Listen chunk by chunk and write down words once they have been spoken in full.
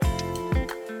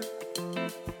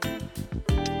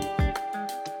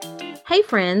Hey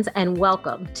friends, and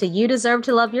welcome to You Deserve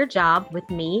to Love Your Job with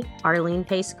me, Arlene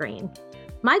Pace Green.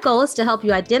 My goal is to help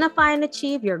you identify and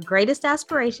achieve your greatest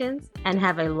aspirations and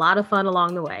have a lot of fun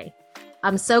along the way.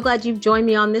 I'm so glad you've joined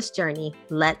me on this journey.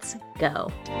 Let's go.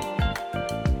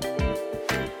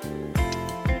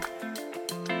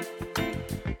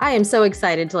 I am so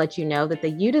excited to let you know that the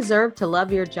You Deserve to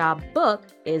Love Your Job book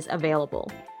is available.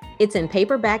 It's in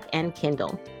paperback and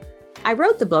Kindle. I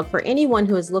wrote the book for anyone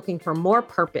who is looking for more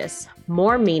purpose,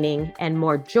 more meaning, and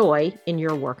more joy in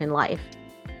your work and life.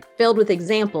 Filled with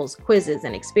examples, quizzes,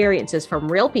 and experiences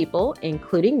from real people,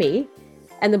 including me,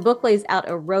 and the book lays out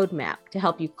a roadmap to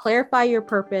help you clarify your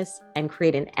purpose and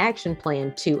create an action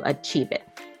plan to achieve it.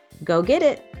 Go get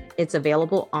it. It's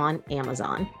available on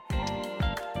Amazon.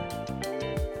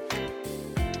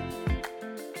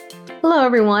 Hello,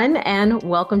 everyone, and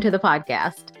welcome to the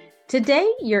podcast. Today,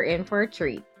 you're in for a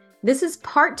treat. This is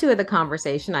part 2 of the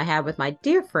conversation I had with my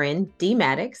dear friend,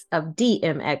 Maddox of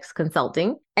DMX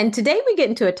Consulting. And today we get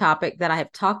into a topic that I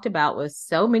have talked about with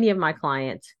so many of my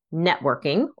clients,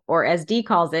 networking, or as D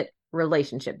calls it,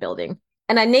 relationship building.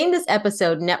 And I named this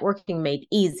episode Networking Made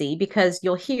Easy because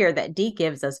you'll hear that D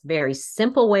gives us very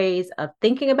simple ways of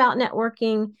thinking about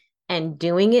networking and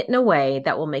doing it in a way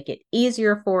that will make it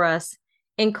easier for us,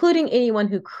 including anyone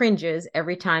who cringes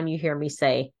every time you hear me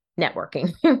say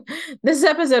networking. This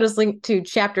episode is linked to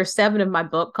chapter 7 of my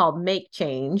book called Make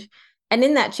Change. And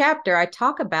in that chapter, I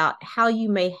talk about how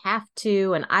you may have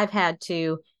to, and I've had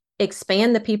to,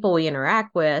 expand the people we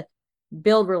interact with,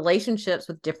 build relationships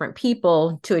with different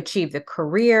people to achieve the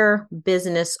career,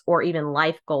 business, or even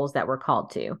life goals that we're called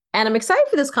to. And I'm excited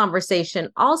for this conversation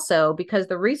also because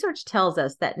the research tells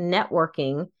us that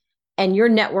networking, and your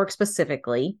network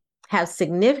specifically, has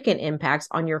significant impacts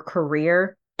on your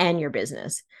career and your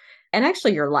business. And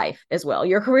actually your life as well,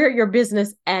 your career, your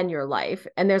business, and your life.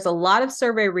 And there's a lot of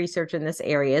survey research in this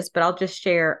areas, but I'll just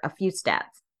share a few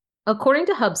stats. According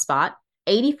to HubSpot,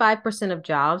 85% of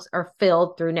jobs are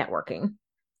filled through networking.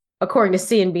 According to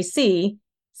CNBC,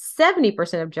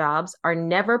 70% of jobs are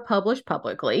never published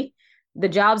publicly. The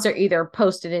jobs are either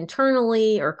posted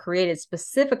internally or created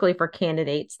specifically for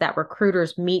candidates that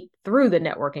recruiters meet through the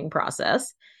networking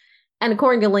process. And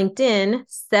according to LinkedIn,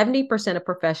 70% of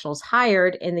professionals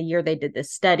hired in the year they did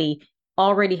this study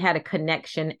already had a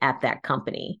connection at that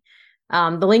company. The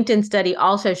LinkedIn study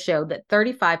also showed that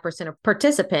 35% of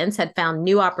participants had found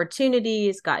new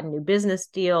opportunities, gotten new business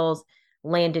deals,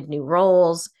 landed new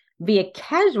roles via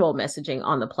casual messaging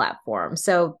on the platform.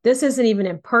 So this isn't even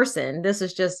in person. This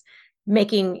is just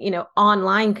making,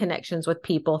 online connections with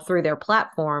people through their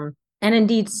platform. And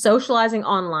indeed, socializing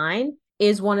online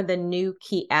is one of the new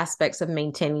key aspects of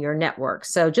maintaining your network.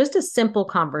 So just a simple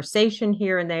conversation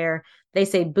here and there, they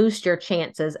say boost your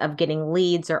chances of getting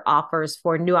leads or offers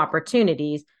for new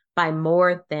opportunities by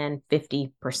more than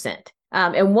 50%.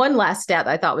 And one last stat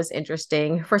I thought was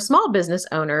interesting, for small business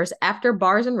owners, after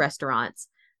bars and restaurants,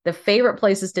 the favorite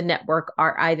places to network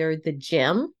are either the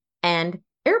gym and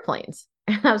airplanes.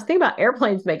 And I was thinking about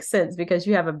airplanes makes sense because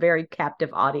you have a very captive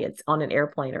audience on an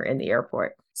airplane or in the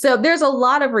airport. So there's a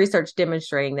lot of research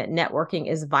demonstrating that networking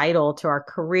is vital to our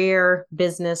career,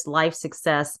 business, life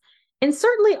success, and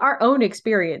certainly our own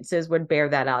experiences would bear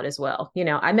that out as well.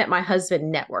 I met my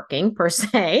husband networking per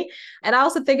se, and I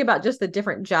also think about just the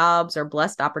different jobs or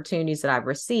blessed opportunities that I've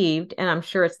received, and I'm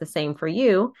sure it's the same for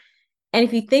you. And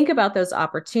if you think about those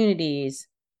opportunities,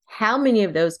 how many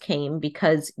of those came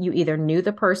because you either knew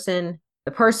the person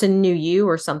knew you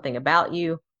or something about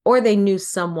you, or they knew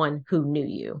someone who knew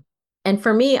you. And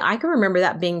for me, I can remember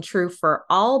that being true for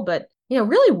all, but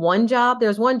really one job.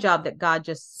 There's one job that God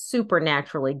just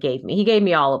supernaturally gave me. He gave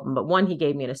me all of them, but one he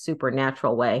gave me in a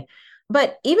supernatural way.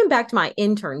 But even back to my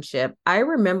internship, I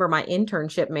remember my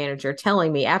internship manager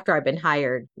telling me after I'd been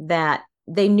hired that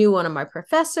they knew one of my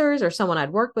professors or someone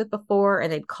I'd worked with before,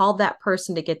 and they'd called that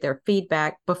person to get their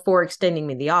feedback before extending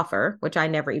me the offer, which I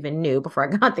never even knew before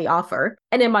I got the offer.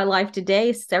 And in my life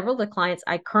today, several of the clients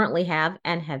I currently have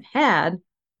and have had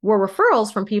were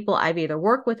referrals from people I've either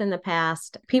worked with in the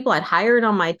past, people I'd hired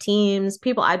on my teams,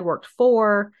 people I'd worked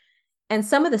for, and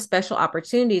some of the special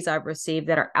opportunities I've received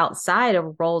that are outside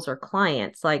of roles or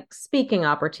clients, like speaking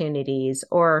opportunities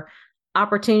or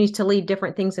opportunities to lead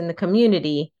different things in the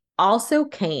community, also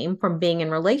came from being in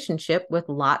relationship with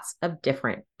lots of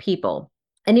different people.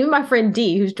 And even my friend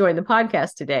D, who's joined the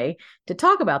podcast today to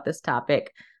talk about this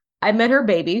topic, I met her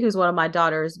baby, who's one of my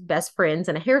daughter's best friends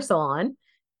in a hair salon.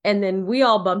 And then we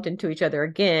all bumped into each other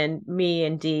again, me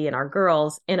and D and our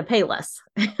girls, in a Payless,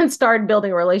 and started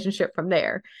building a relationship from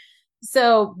there.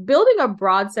 So, building a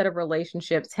broad set of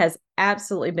relationships has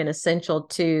absolutely been essential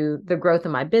to the growth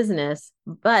of my business,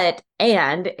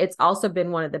 and it's also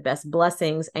been one of the best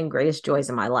blessings and greatest joys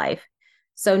of my life.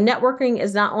 So, networking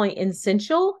is not only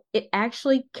essential, it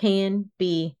actually can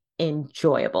be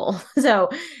enjoyable. So,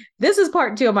 this is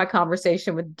part two of my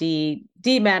conversation with Dee.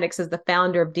 Dee Maddox is the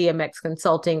founder of DMX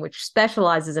Consulting, which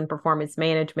specializes in performance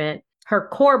management. Her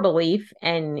core belief,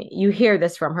 and you hear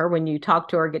this from her when you talk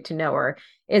to her, get to know her,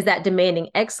 is that demanding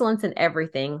excellence in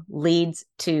everything leads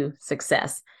to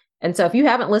success. And so if you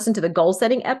haven't listened to the goal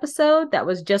setting episode that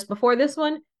was just before this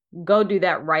one, go do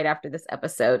that right after this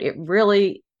episode. It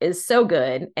really is so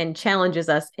good and challenges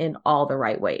us in all the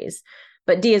right ways.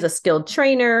 But Dee is a skilled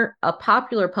trainer, a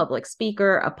popular public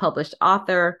speaker, a published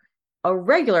author, a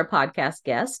regular podcast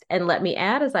guest, and let me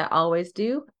add, as I always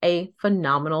do, a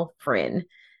phenomenal friend.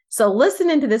 So listen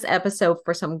into this episode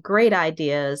for some great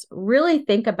ideas. Really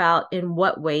think about in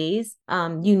what ways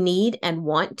you need and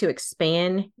want to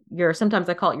expand your, sometimes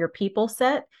I call it your people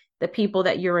set, the people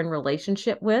that you're in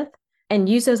relationship with, and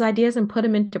use those ideas and put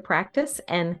them into practice,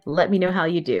 and let me know how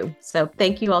you do. So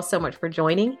thank you all so much for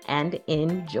joining, and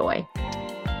enjoy.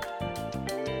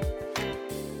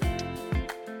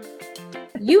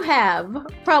 You have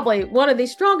probably one of the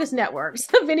strongest networks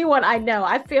of anyone I know.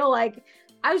 I feel like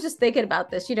I was just thinking about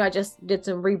this. I just did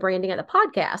some rebranding of the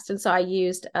podcast. And so I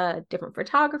used a different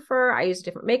photographer. I used a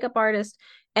different makeup artist.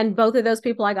 And both of those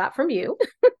people I got from you.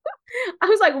 I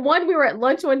was like, one, we were at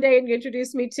lunch one day and you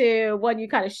introduced me to, one you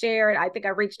kind of shared. I think I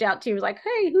reached out to you, was like,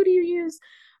 hey, who do you use?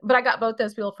 But I got both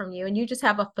those people from you, and you just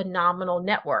have a phenomenal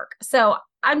network. So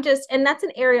and that's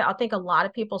an area I think a lot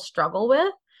of people struggle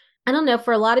with. I don't know,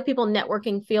 for a lot of people,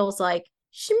 networking feels like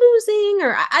schmoozing,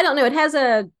 or I don't know,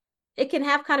 it can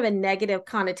have kind of a negative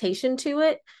connotation to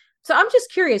it. So I'm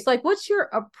just curious, like, what's your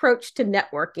approach to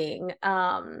networking?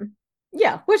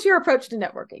 What's your approach to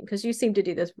networking? Because you seem to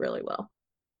do this really well.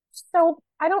 So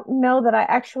I don't know that I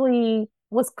actually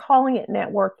was calling it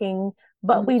networking,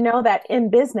 but we know that in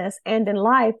business and in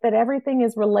life that everything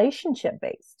is relationship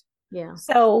based. Yeah.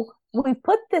 So we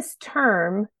put this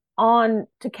term on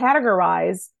to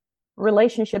categorize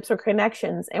relationships or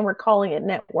connections, and we're calling it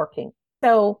networking.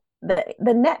 So the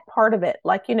net part of it,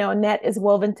 like, a net is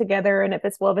woven together, and if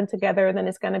it's woven together, then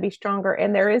it's going to be stronger,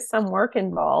 and there is some work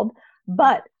involved.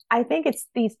 But I think it's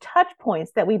these touch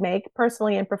points that we make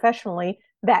personally and professionally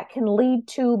that can lead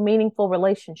to meaningful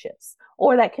relationships,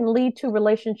 or that can lead to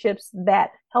relationships that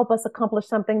help us accomplish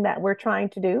something that we're trying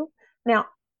to do. Now,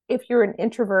 if you're an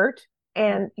introvert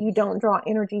and you don't draw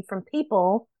energy from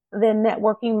people, then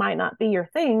networking might not be your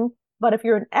thing. But if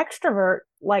you're an extrovert,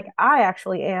 like I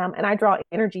actually am, and I draw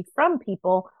energy from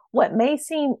people, what may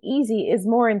seem easy is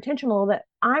more intentional, that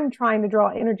I'm trying to draw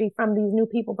energy from these new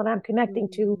people that I'm connecting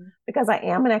to, because I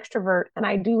am an extrovert and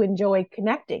I do enjoy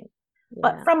connecting. Yeah.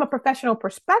 But from a professional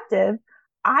perspective,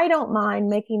 I don't mind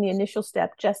making the initial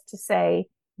step just to say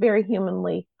very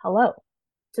humanly hello,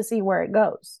 to see where it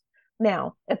goes.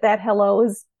 Now, if that hello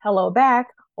is hello back,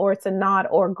 or it's a nod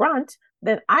or grunt,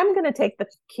 then I'm going to take the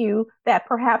cue that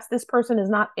perhaps this person is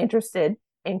not interested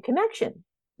in connection.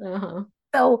 Uh-huh.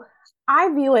 So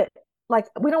I view it like,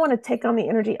 we don't want to take on the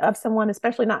energy of someone,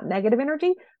 especially not negative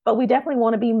energy, but we definitely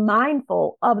want to be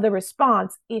mindful of the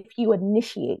response if you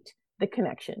initiate the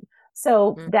connection.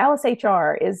 So Dallas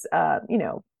HR is,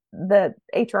 the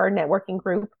HR networking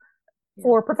group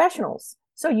for professionals.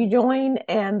 So you join,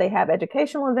 and they have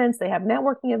educational events, they have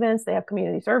networking events, they have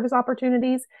community service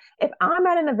opportunities. If I'm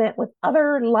at an event with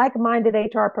other like-minded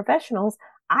HR professionals,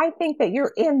 I think that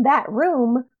you're in that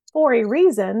room for a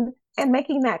reason, and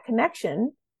making that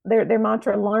connection, their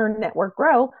mantra, learn, network,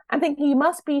 grow. I'm thinking you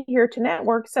must be here to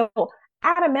network. So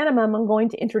at a minimum, I'm going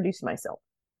to introduce myself.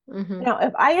 Mm-hmm. Now,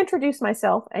 if I introduce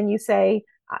myself and you say,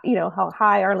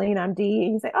 hi, Arlene, I'm Dee,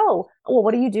 and you say, oh, well,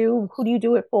 what do you do? Who do you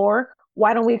do it for?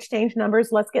 Why don't we exchange numbers?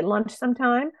 Let's get lunch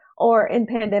sometime. Or in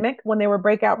pandemic, when there were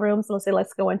breakout rooms, let's say,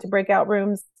 let's go into breakout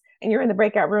rooms, and you're in the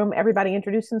breakout room, everybody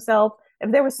introduce themselves.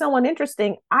 If there was someone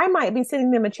interesting, I might be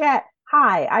sending them a chat.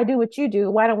 Hi, I do what you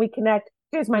do. Why don't we connect?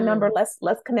 Here's my number.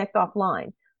 Let's connect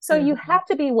offline. So you have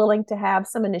to be willing to have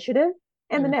some initiative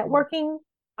in the networking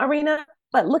arena,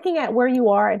 but looking at where you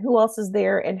are and who else is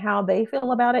there and how they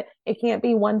feel about it. It can't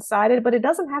be one-sided, but it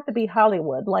doesn't have to be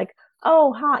Hollywood. Like,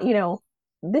 oh,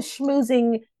 this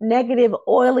schmoozing, negative,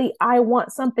 oily, I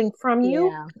want something from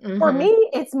you. Yeah. For me,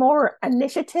 it's more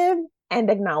initiative and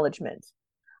acknowledgement.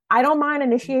 I don't mind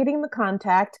initiating the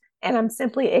contact, and I'm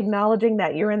simply acknowledging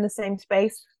that you're in the same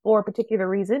space for a particular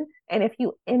reason. And if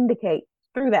you indicate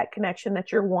through that connection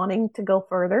that you're wanting to go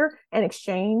further and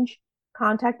exchange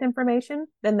contact information,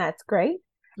 then that's great.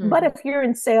 But if you're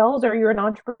in sales or you're an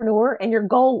entrepreneur and your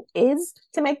goal is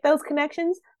to make those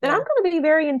connections, then I'm going to be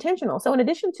very intentional. So in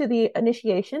addition to the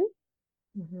initiation,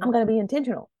 I'm going to be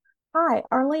intentional. Hi,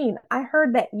 Arlene, I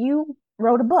heard that you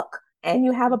wrote a book and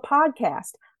you have a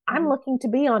podcast. I'm looking to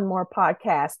be on more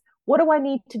podcasts. What do I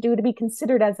need to do to be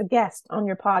considered as a guest on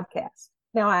your podcast?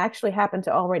 Now, I actually happen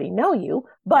to already know you,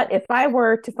 but if I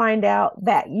were to find out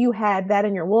that you had that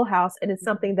in your wheelhouse and it's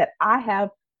something that I have,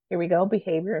 here we go,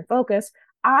 behavior and focus,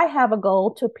 I have a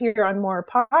goal to appear on more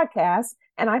podcasts,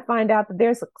 and I find out that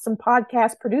there's some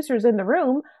podcast producers in the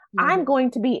room, I'm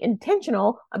going to be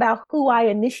intentional about who I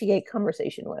initiate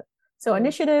conversation with. So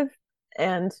initiative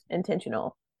and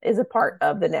intentional is a part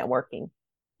of the networking.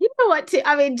 You know what, too?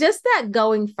 I mean, just that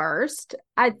going first,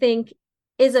 I think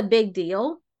is a big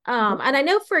deal. And I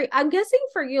know I'm guessing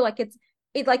for you, like it's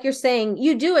like you're saying,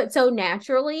 you do it so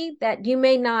naturally that you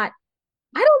may not,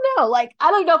 I don't know, like, I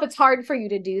don't know if it's hard for you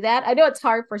to do that. I know it's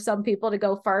hard for some people to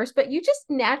go first, but you just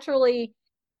naturally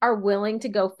are willing to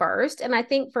go first. And I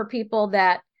think for people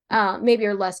that maybe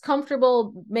are less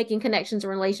comfortable making connections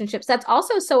and relationships, that's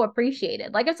also so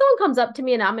appreciated. Like if someone comes up to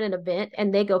me and I'm in an event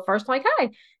and they go first, I'm like, hi,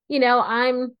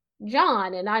 I'm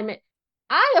John and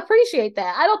I appreciate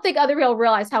that. I don't think other people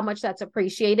realize how much that's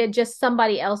appreciated. Just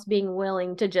somebody else being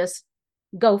willing to just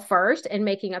go first and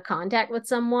making a contact with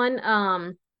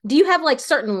someone. Do you have like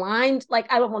certain lines?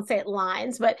 Like, I don't want to say it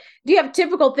lines, but do you have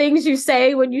typical things you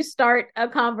say when you start a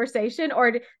conversation?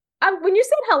 Or when you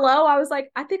said hello, I was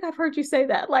like, I think I've heard you say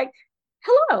that. Like,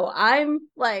 hello, I'm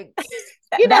like,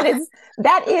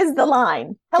 that is the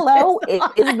line. Hello is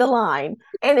the line.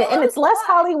 And it's less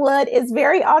Hollywood, it's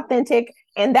very authentic.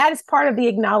 And that is part of the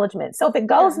acknowledgement. So if it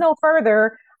goes no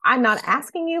further, I'm not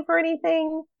asking you for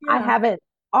anything. I haven't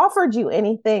offered you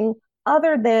anything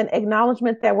other than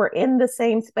acknowledgement that we're in the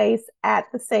same space at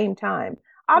the same time,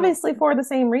 obviously for the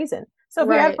same reason. So if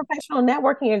you're at a professional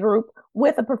networking group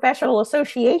with a professional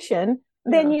association,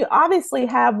 then you obviously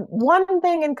have one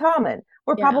thing in common.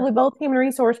 We're probably both human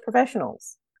resource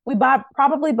professionals. We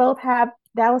probably both have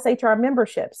Dallas HR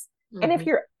memberships. And if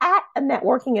you're at a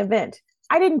networking event,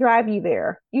 I didn't drive you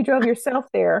there. You drove yourself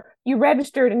there. You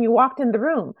registered and you walked in the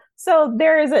room. So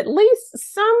there is at least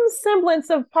some semblance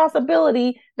of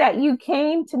possibility that you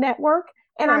came to network.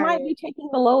 And I might be taking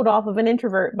the load off of an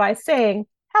introvert by saying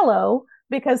hello,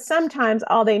 because sometimes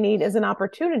all they need is an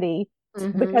opportunity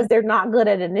because they're not good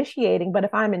at initiating. But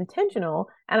if I'm intentional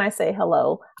and I say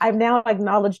hello, I've now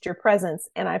acknowledged your presence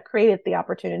and I've created the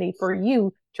opportunity for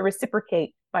you to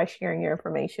reciprocate by sharing your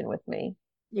information with me.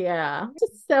 Yeah,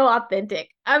 just so authentic.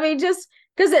 I mean, just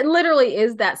because it literally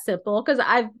is that simple. Because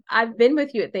I've been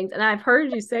with you at things and I've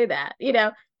heard you say that,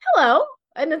 hello,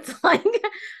 and it's like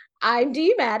I'm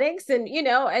D Maddox, and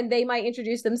and they might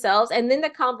introduce themselves, and then the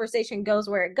conversation goes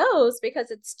where it goes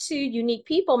because it's two unique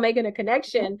people making a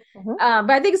connection. But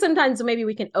I think sometimes maybe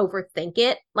we can overthink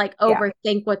it, like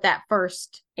overthink what that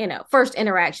first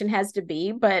interaction has to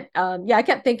be. But I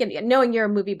kept thinking, knowing you're a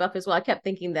movie buff as well, I kept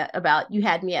thinking that about you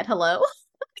had me at hello.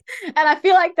 And I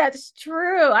feel like that's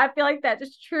true. I feel like that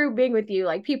is true being with you.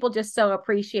 Like people just so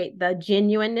appreciate the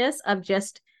genuineness of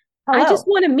just, hello. I just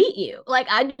want to meet you. Like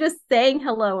I'm just saying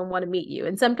hello and want to meet you.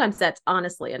 And sometimes that's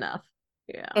honestly enough.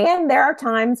 Yeah. And there are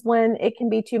times when it can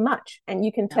be too much. And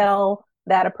you can tell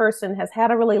that a person has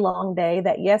had a really long day,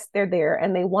 that yes, they're there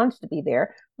and they want to be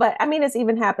there. But I mean, it's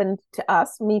even happened to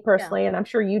us, me personally, and I'm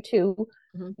sure you too.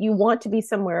 You want to be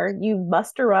somewhere, you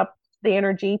muster up the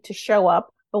energy to show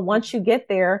up. But once you get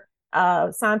there,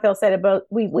 Seinfeld said it, but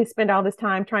we spend all this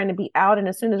time trying to be out, and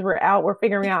as soon as we're out, we're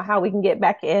figuring out how we can get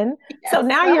back in. So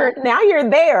now you're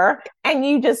there, and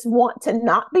you just want to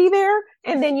not be there,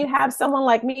 and then you have someone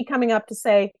like me coming up to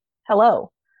say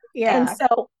hello. And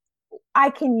so I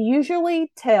can usually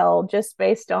tell just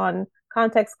based on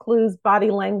context clues,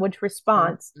 body language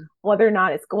response, whether or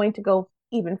not it's going to go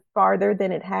even farther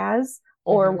than it has,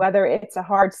 or whether it's a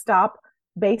hard stop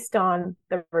based on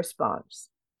the response.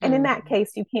 And in that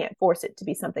case, you can't force it to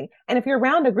be something. And if you're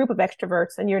around a group of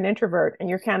extroverts and you're an introvert and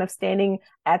you're kind of standing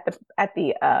at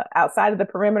the outside of the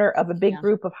perimeter of a big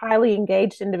group of highly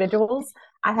engaged individuals,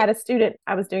 I had a student,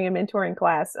 I was doing a mentoring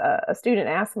class, a student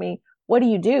asked me, what do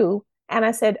you do? And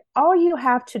I said, all you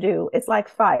have to do is like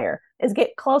fire, is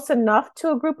get close enough to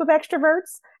a group of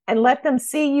extroverts and let them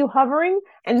see you hovering.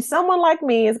 And someone like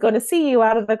me is going to see you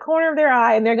out of the corner of their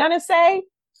eye and they're going to say,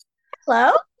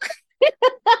 hello.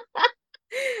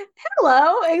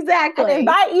 Hello, exactly. And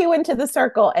invite you into the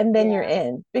circle, and then you're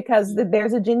in, because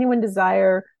there's a genuine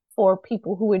desire for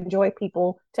people who enjoy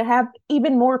people to have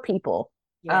even more people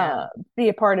be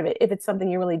a part of it if it's something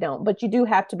you really don't. But you do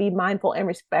have to be mindful and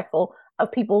respectful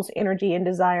of people's energy and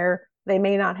desire They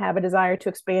may not have a desire to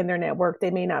expand their network.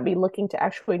 They may not be looking to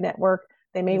actually network.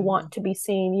 They may Mm-hmm. want to be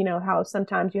seen. You know how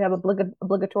sometimes you have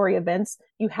obligatory events,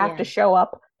 you have Yeah. to show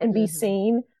up and be Mm-hmm.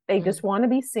 seen. They Mm-hmm. just want to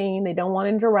be seen. They don't want to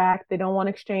interact. They don't want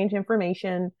to exchange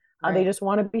information. They Right. just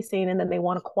want to be seen, and then they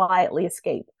want to quietly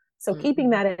escape. So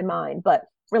keeping Mm-hmm. that in mind. But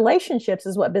relationships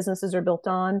is what businesses are built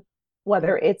on,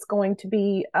 whether it's going to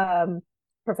be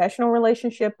professional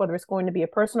relationship, whether it's going to be a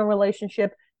personal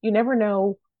relationship. You never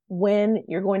know when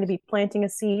you're going to be planting a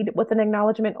seed with an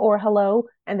acknowledgement or hello,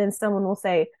 and then someone will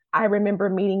say, I remember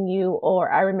meeting you,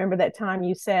 or I remember that time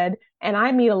you said. And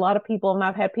I meet a lot of people, and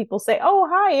I've had people say, oh,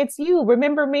 hi, it's you.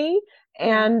 Remember me?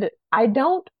 Yeah. And I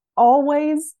don't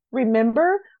always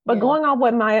remember, but Yeah. going on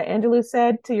what Maya Angelou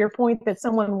said, to your point that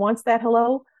someone wants that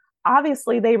hello,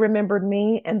 obviously they remembered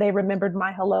me and they remembered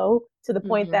my hello, to the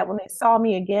point Mm-hmm. that when they saw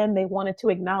me again, they wanted to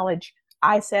acknowledge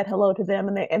I said hello to them,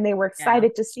 and they were Yeah.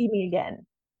 excited to see me again.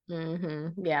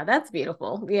 Mm-hmm. Yeah, that's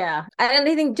beautiful. Yeah. And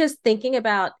I think just thinking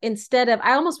about, instead of,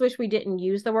 I almost wish we didn't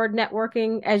use the word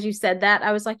networking as you said that.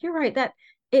 I was like, you're right, that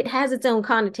it has its own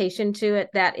connotation to it,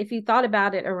 that if you thought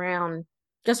about it around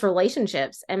just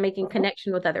relationships and making Mhm.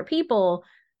 connection with other people,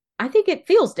 I think it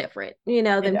feels different, It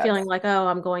than feeling does. like, oh,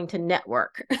 I'm going to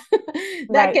network. that Right, could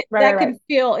right, right, that right. could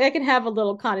feel that can have a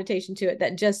little connotation to it,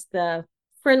 that just the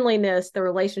friendliness, the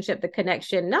relationship, the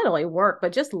connection, not only work,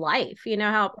 but just life.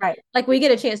 How Right. like we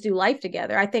get a chance to do life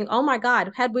together. I think, oh my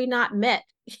God, had we not met,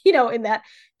 in that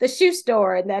the shoe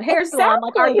store and that hair salon,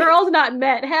 like our Exactly. girls not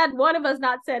met, had one of us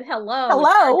not said hello and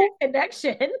started Hello. that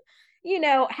connection,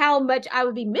 how much I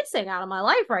would be missing out of my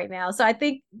life right now. So I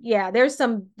think, yeah, there's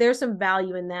some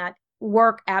value in that.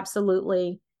 Work,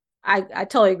 absolutely. I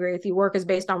totally agree with you. Work is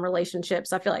based on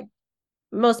relationships. I feel like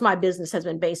most of my business has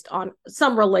been based on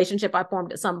some relationship I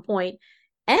formed at some point.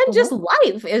 And just Mhm.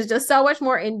 life is just so much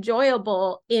more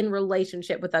enjoyable in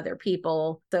relationship with other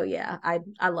people. So yeah,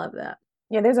 I love that.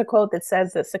 Yeah, there's a quote that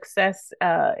says that success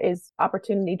is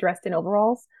opportunity dressed in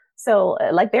overalls. So,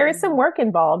 like, there is some work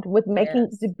involved with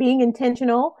Yes. being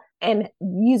intentional and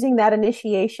using that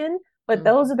initiation. But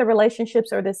those Mm-hmm. are the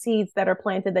relationships or the seeds that are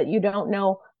planted that you don't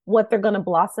know what they're going to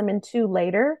blossom into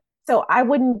later. So, I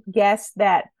wouldn't guess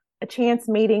that a chance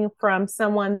meeting from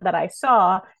someone that I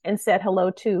saw and said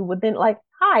hello to would then, like,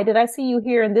 hi, did I see you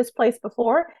here in this place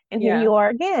before? And here Yeah. you are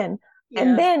again.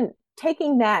 And Yeah. then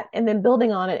taking that and then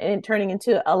building on it and it turning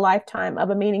into a lifetime of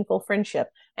a meaningful friendship.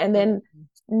 And then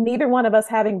Mm-hmm. neither one of us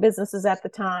having businesses at the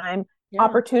time, Yeah.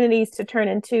 opportunities to turn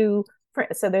into,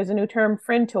 so there's a new term,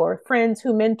 friend tour, friends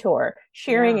who mentor,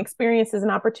 sharing Yeah. experiences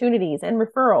and opportunities and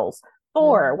referrals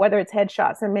for Mm-hmm. whether it's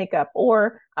headshots and makeup,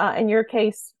 or in your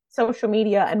case, social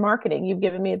media and marketing. You've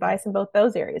given me advice in both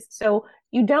those areas. So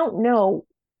you don't know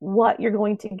what you're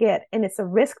going to get, and it's a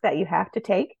risk that you have to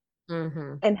take,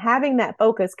 Mm-hmm. and having that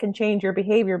focus can change your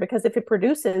behavior, because if it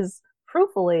produces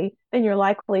fruitfully, then you're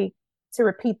likely to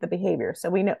repeat the behavior. So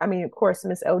we know, I mean, of course,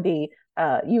 Miss OD,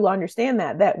 you understand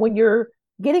that when you're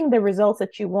getting the results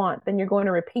that you want, then you're going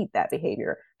to repeat that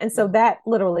behavior. And so Mm-hmm. that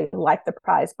literally, like the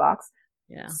prize box,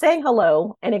 Yeah. saying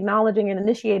hello and acknowledging and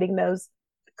initiating those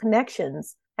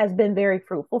connections has been very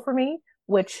fruitful for me,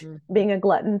 which, Mm-hmm. being a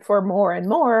glutton for more and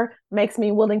more, makes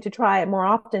me willing to try it more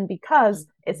often because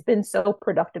Mm-hmm. it's been so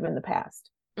productive in the past.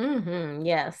 Mm-hmm.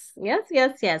 Yes. Yes.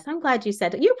 Yes. Yes. I'm glad you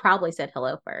said it. You probably said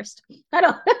hello first. I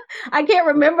don't. I can't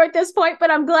remember at this point,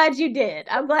 but I'm glad you did.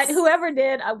 I'm glad whoever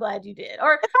did. I'm glad you did.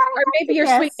 Or If I had maybe to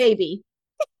your sweet guess, baby.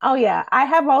 oh yeah, I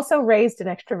have also raised an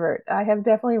extrovert. I have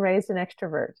definitely raised an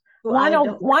extrovert. Who I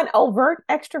adore. One overt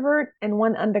extrovert and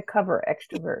one undercover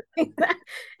extrovert.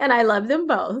 And I love them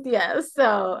both. Yes.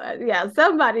 So yeah,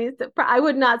 I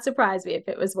would not surprise me if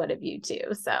it was one of you two.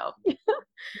 So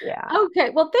Yeah. okay.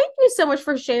 Well, thank you so much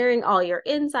for sharing all your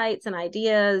insights and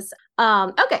ideas.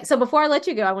 Okay, so before I let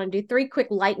you go, I want to do three quick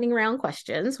lightning round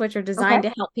questions, which are Okay. designed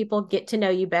to help people get to know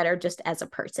you better just as a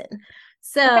person. Okay.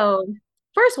 So,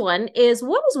 first one is,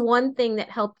 what is one thing that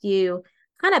helped you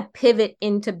kind of pivot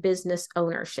into business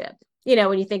ownership?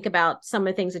 When you think about some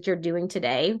of the things that you're doing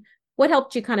today, what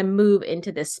helped you kind of move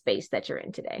into this space that you're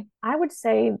in today? I would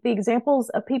say the examples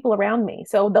of people around me.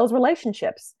 So those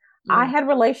relationships. I Mm, had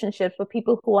relationships with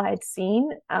people who I had seen,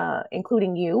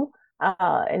 including you,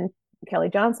 and Kelly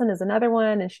Johnson is another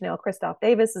one, and Chanel Christoph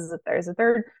Davis is a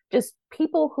third. Just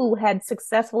people who had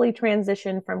successfully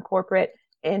transitioned from corporate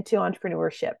into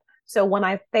entrepreneurship. So when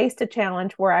I faced a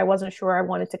challenge where I wasn't sure I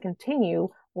wanted to continue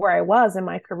where I was in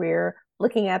my career,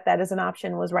 looking at that as an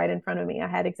option was right in front of me. I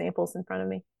had examples in front of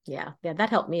me. yeah, yeah, that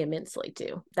helped me immensely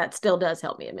too. That still does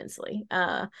help me immensely.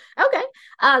 Okay.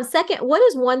 Second, what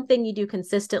is one thing you do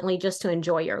consistently just to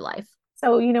enjoy your life?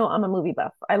 So, I'm a movie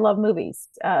buff. I love movies.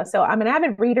 So I'm an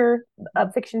avid reader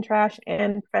of fiction, trash,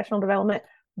 and professional development.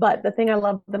 But the thing I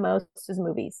love the most is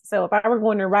movies. So if I were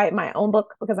going to write my own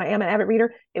book, because I am an avid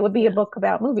reader, it would be a book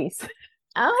about movies.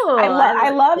 Oh, I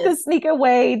love this. to sneak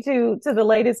away to the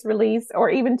latest release, or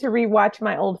even to rewatch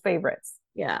my old favorites.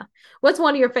 Yeah. What's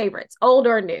one of your favorites, old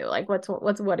or new? Like what's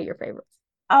one of your favorites?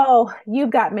 Oh,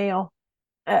 You've Got Mail.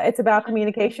 It's about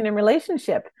communication and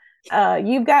relationship.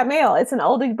 You've Got Mail. It's an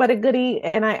oldie but a goodie,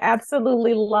 and I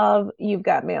absolutely love You've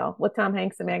Got Mail with Tom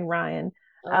Hanks and Meg Ryan,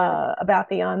 about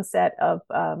the onset of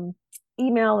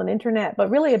email and internet, but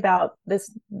really about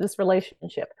this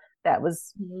relationship that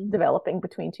was developing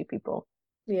between two people.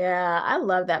 Yeah, I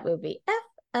love that movie.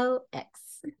 FOX.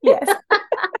 Yes.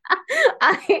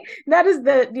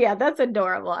 That's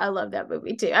adorable. I love that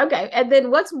movie too. Okay. And then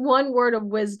what's one word of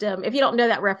wisdom? If you don't know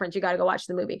that reference, you got to go watch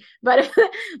the movie. But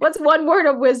what's one word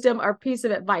of wisdom or piece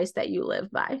of advice that you live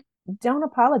by? Don't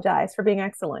apologize for being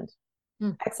excellent.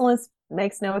 Excellence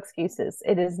makes no excuses.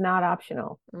 It is not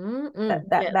optional. Yes.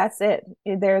 That's it.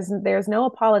 There's no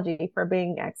apology for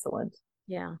being excellent.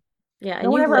 Yeah. Yeah.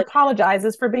 No one ever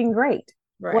apologizes for being great.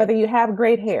 Right. Whether you have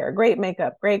great hair, great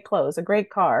makeup, great clothes, a great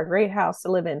car, a great house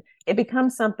to live in, it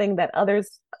becomes something that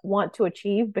others want to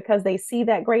achieve because they see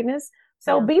that greatness.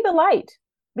 So be the light.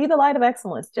 Be the light of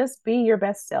excellence. Just be your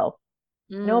best self.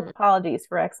 No apologies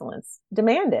for excellence.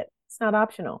 Demand it. It's not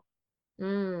optional.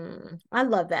 I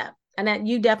love that. And that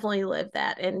you definitely live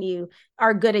that. And you are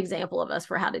a good example of us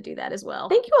for how to do that as well.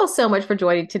 Thank you all so much for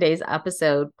joining today's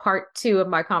episode, part 2 of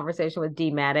my conversation with D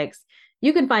Maddox.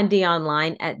 You can find Dee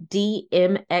online at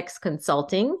DMX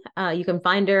Consulting. You can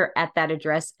find her at that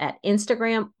address at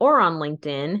Instagram or on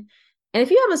LinkedIn. And if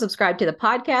you haven't subscribed to the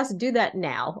podcast, do that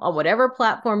now on whatever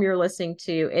platform you're listening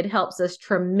to. It helps us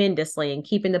tremendously in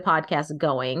keeping the podcast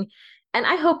going. And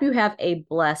I hope you have a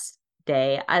blessed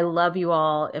day. I love you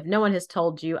all. If no one has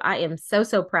told you, I am so,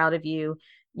 so proud of you.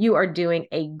 You are doing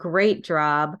a great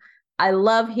job. I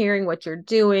love hearing what you're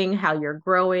doing, how you're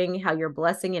growing, how you're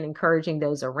blessing and encouraging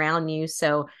those around you.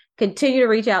 So continue to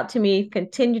reach out to me,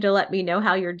 continue to let me know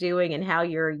how you're doing and how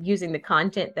you're using the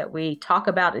content that we talk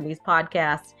about in these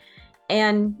podcasts.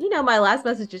 And, my last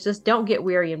message is just don't get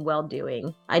weary in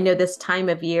well-doing. I know this time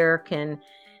of year can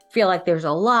feel like there's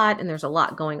a lot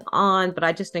going on, but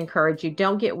I just encourage you,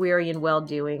 don't get weary in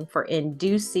well-doing, for in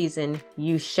due season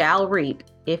you shall reap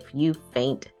if you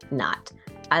faint not.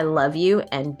 I love you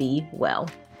and be well.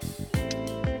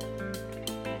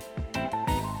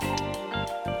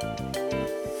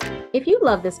 If you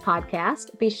love this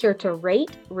podcast, be sure to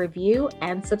rate, review,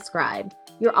 and subscribe.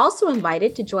 You're also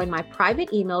invited to join my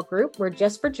private email group where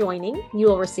just for joining, you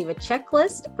will receive a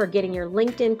checklist for getting your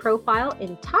LinkedIn profile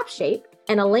in top shape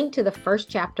and a link to the first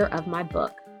chapter of my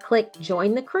book. Click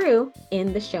Join the Crew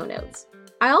in the show notes.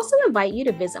 I also invite you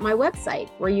to visit my website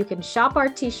where you can shop our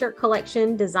t-shirt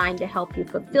collection designed to help you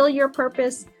fulfill your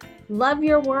purpose, love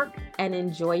your work, and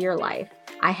enjoy your life.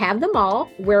 I have them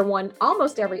all, wear one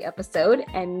almost every episode,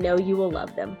 and know you will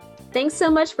love them. Thanks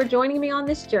so much for joining me on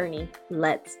this journey.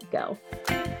 Let's go.